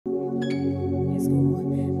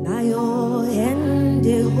Now your hand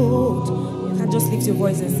they hold. You can just lift your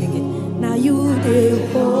voice and sing it. Now you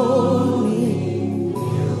they hold me.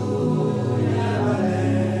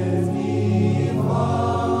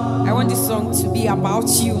 I want this song to be about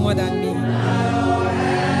you more than me.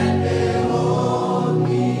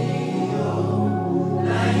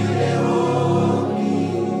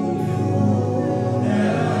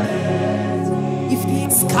 If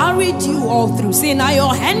it's carried you all through, say now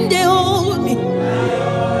your hand they hold me.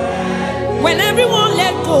 When everyone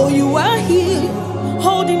let go, you are here,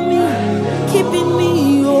 holding me, keeping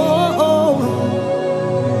me.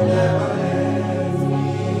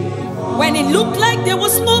 When it looked like there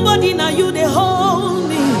was nobody, now you they hold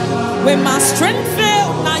me. When my strength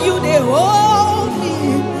failed, now you they hold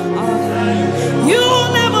me. You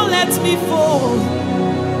never let me fall.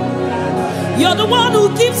 You're the one who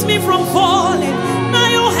keeps me from falling. Now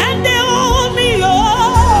your hand they hold me.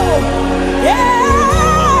 Oh,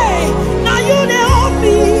 yeah. Now you they hold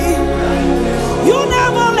me. You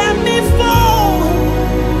never let me fall.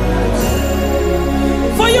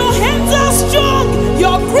 For your hands are strong.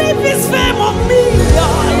 Your grip is firm on me.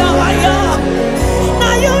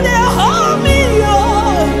 Now you they hold me.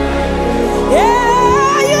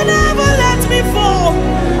 Yeah, you never let me fall.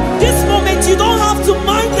 This moment you don't have to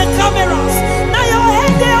mind the cameras. Now your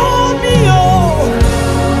hand they hold me.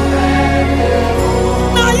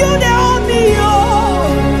 Now you they hold me.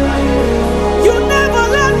 You never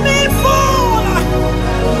let me fall.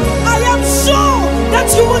 I am sure that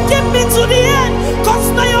you will keep me to the end. Cause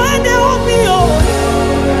now your hand they hold me.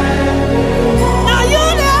 Now you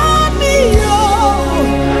they hold me.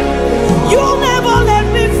 You never let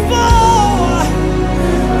me fall.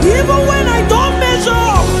 Even when I don't measure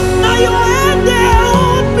up, now your hand they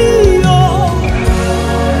hold me.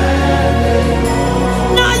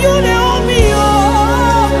 Now you they hold me.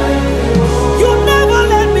 You never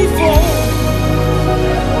let me fall.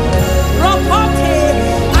 Rapate,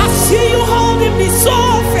 I see you holding me so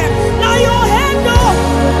firm. Now your hand up.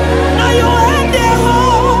 Now your hand they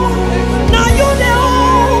hold. Now you they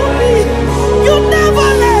hold me. You never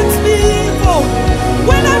let me go.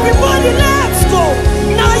 When everybody lets go,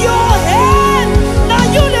 now your hand. Now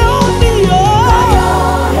you they hold me.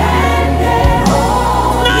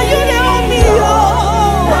 Now you they hold me.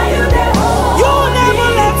 You never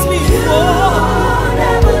let me go.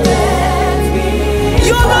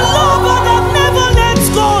 You're the lover that never lets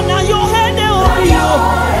go. Now your hand they hold me.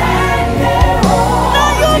 Now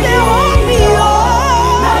you they hold me.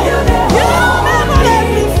 You never let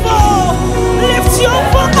me fall. Lift your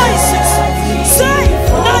voices. Say,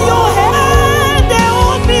 now your hand they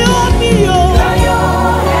hold me.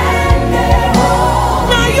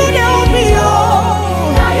 Now you they hold me.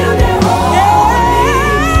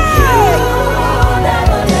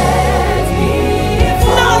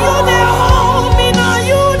 Now you they hold me. Now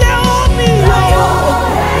you they hold me.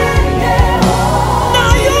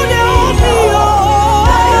 Now you they hold me.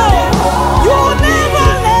 You never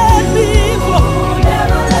let me go.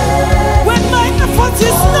 When my effort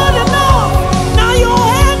is not enough, now your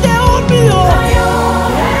hand they hold me.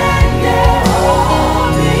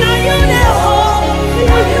 Now you they hold me.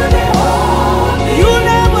 You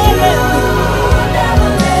never let me.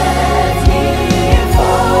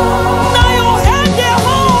 Now your hand they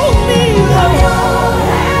hold me.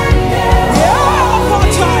 Yeah, for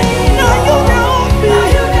time. Now you they hold me.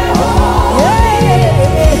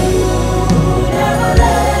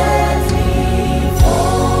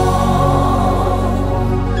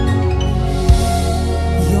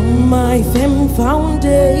 You're my firm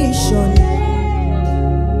foundation,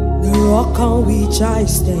 the rock on which I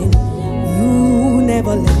stand. You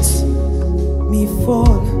never let me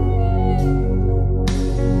fall.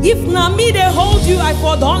 If not me, they hold you, I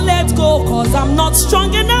for don't let go, cause I'm not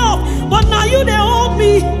strong enough. But now you they hold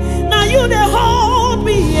me. Now you they hold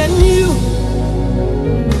me. And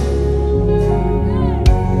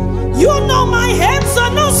you know my hands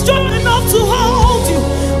are not strong enough to hold you.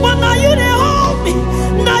 But now you they hold me.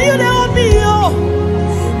 Now you they hold me.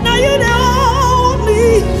 Now you they hold me.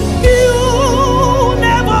 You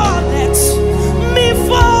never let me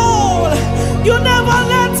fall. You never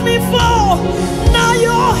let me fall. Now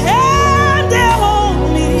your hand they hold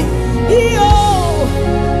me.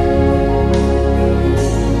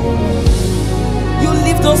 You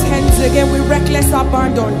lift those hands again with reckless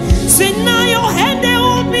abandon. Say now your hand they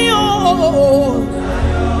hold me.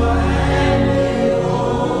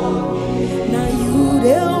 Now you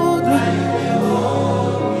they hold me.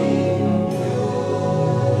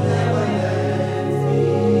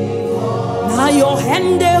 Now your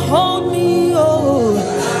hand they hold me.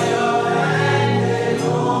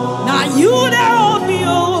 Now you they hold me.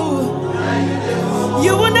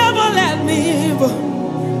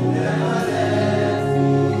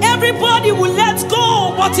 body will let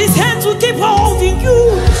go, but his hands will keep holding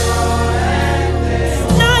you.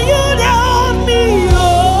 Now you they hold me,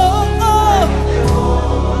 oh, oh.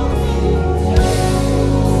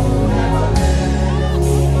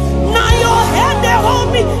 Now your hand they hold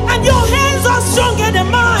me, and your hands are stronger than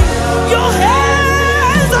mine. Your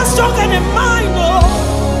hands are stronger than mine, oh.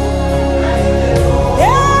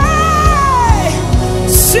 Hey,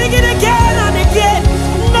 sing it again and again.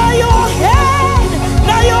 Now your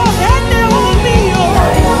hand they hold me, oh.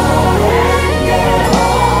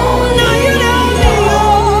 Now you they hold me, oh.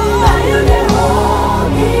 Now you they hold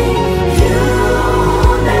me. You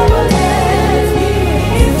never let me.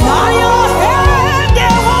 Now your hand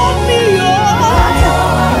they hold me, oh. Now your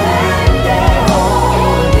hand they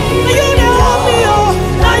hold me. You they hold me, oh.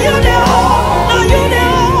 Now you they hold. Now you they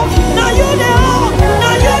hold. Now you they hold.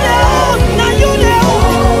 Now you they hold. Now you they hold.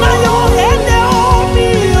 Now your hand they hold me,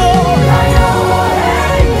 oh. Now your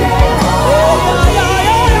hand they hold me.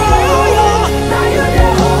 Now you they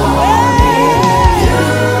hold me.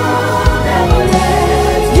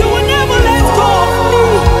 You will never let go of me.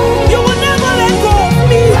 You will never let go of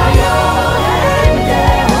me. Now your hand they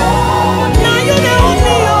hold me. Now you they hold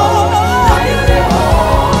me, oh. Now you they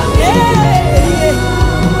hold me.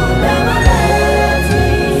 Never let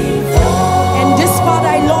me fall. And this part I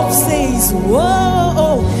love says,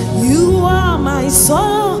 whoa, you are my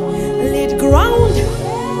solid ground.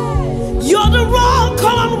 You're the rock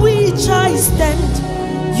on which I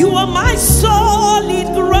stand. You are my solid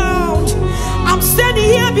ground. I'm standing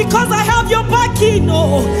here because I have your backing.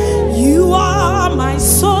 Oh, you are my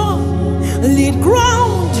solid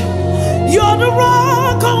ground. You're the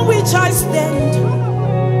rock on which I stand.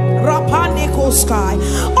 Rapaniko sky.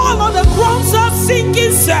 All of the grounds are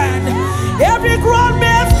sinking sand. Every ground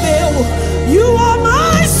may fail. You are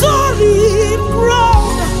my solid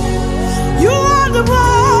ground. You are the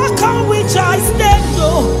rock on which I stand.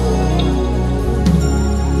 Oh,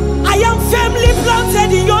 I am firmly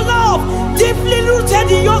planted in your love, deeply rooted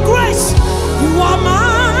in your grace. You are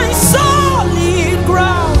my solid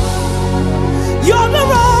ground. You're the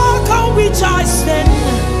rock on which I stand.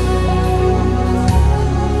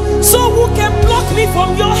 So who can block me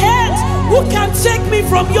from your hand? Who can take me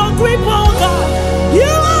from your grip, oh God? You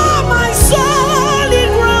are my solid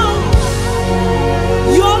ground.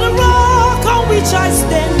 You're the rock on which I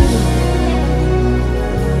stand.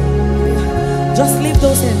 Just lift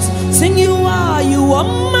those hands. Sing, you are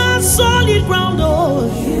my solid ground, oh.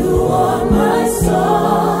 You are my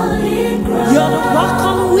solid ground. You're the rock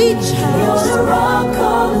on which I stand. You're the rock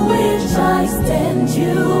on which I stand.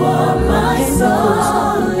 You are my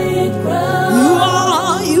solid ground.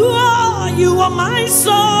 You are my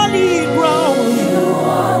solid ground. You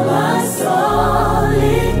are my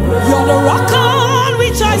solid ground. You're the rock on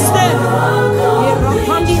which I stand.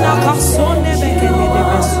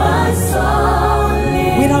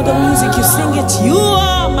 Without the music, you sing it. You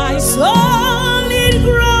are my solid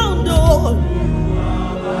ground, oh.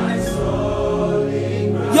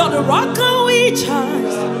 You're the rock on which I stand.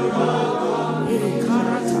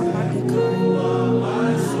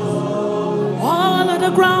 All of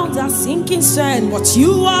the grounds are sinking sand, but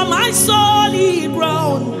you are my solid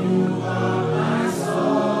ground.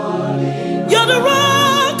 You're the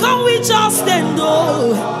rock on which I stand,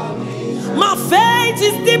 oh. My faith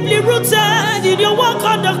is deeply rooted in your work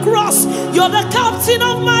on the cross. You're the captain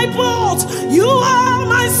of my boat. You are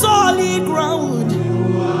my solid ground.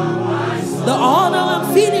 The honor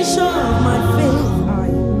and finisher of my faith.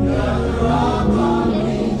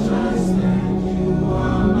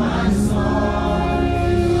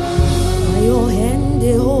 Now your hand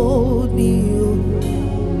they hold me, oh.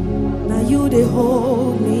 Now you they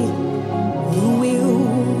hold me. You will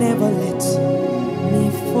never let me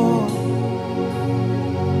fall.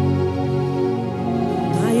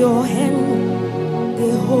 Your hand,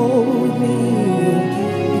 they hold me.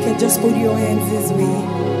 You can just put your hands this way.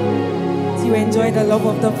 So you enjoy the love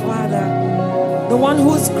of the Father, the one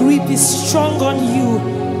whose grip is strong on you.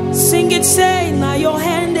 Sing it, say, now your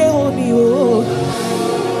hand, they hold me. Oh.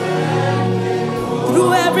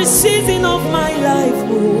 Through every season of my life,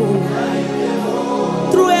 oh.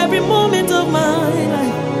 Through every moment of my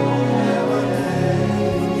life.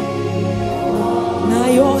 Now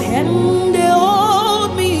your hand, they hold.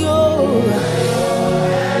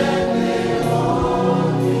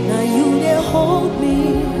 Now you they hold me.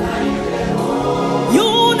 You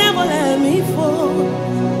never let me fall.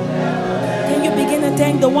 Can you begin to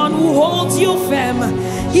thank the one who holds you firm?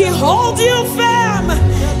 He holds you firm.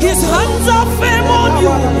 His hands are firm on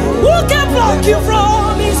you. Who can pluck you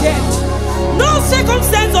from his hand? No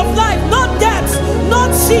circumstance of life, not death,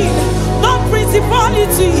 not sin, not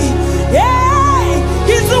principality.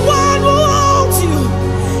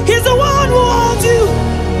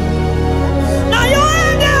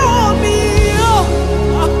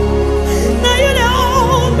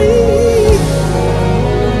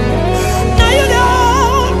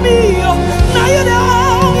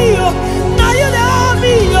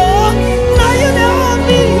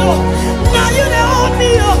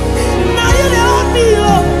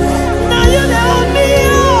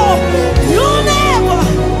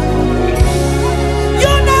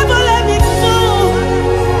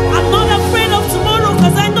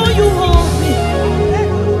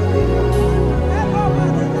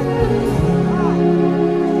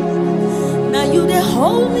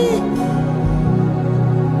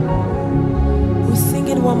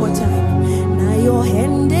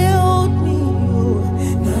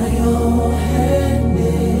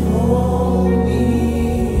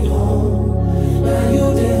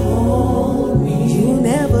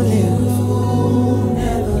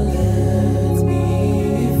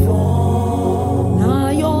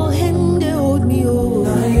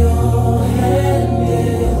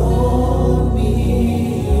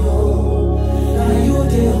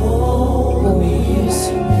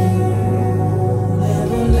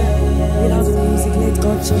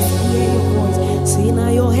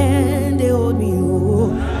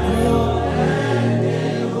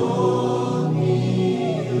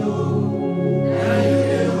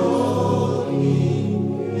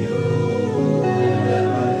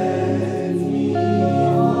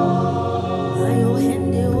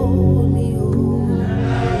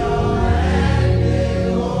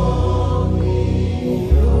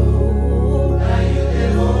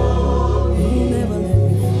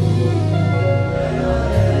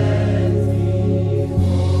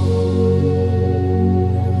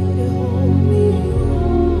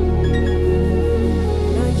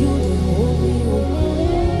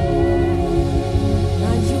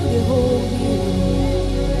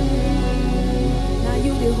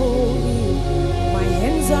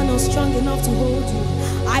 not strong enough to hold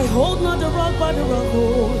you. I hold not the rock, but the rock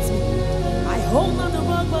holds me. I hold not the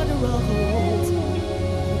rock, but the rock holds me.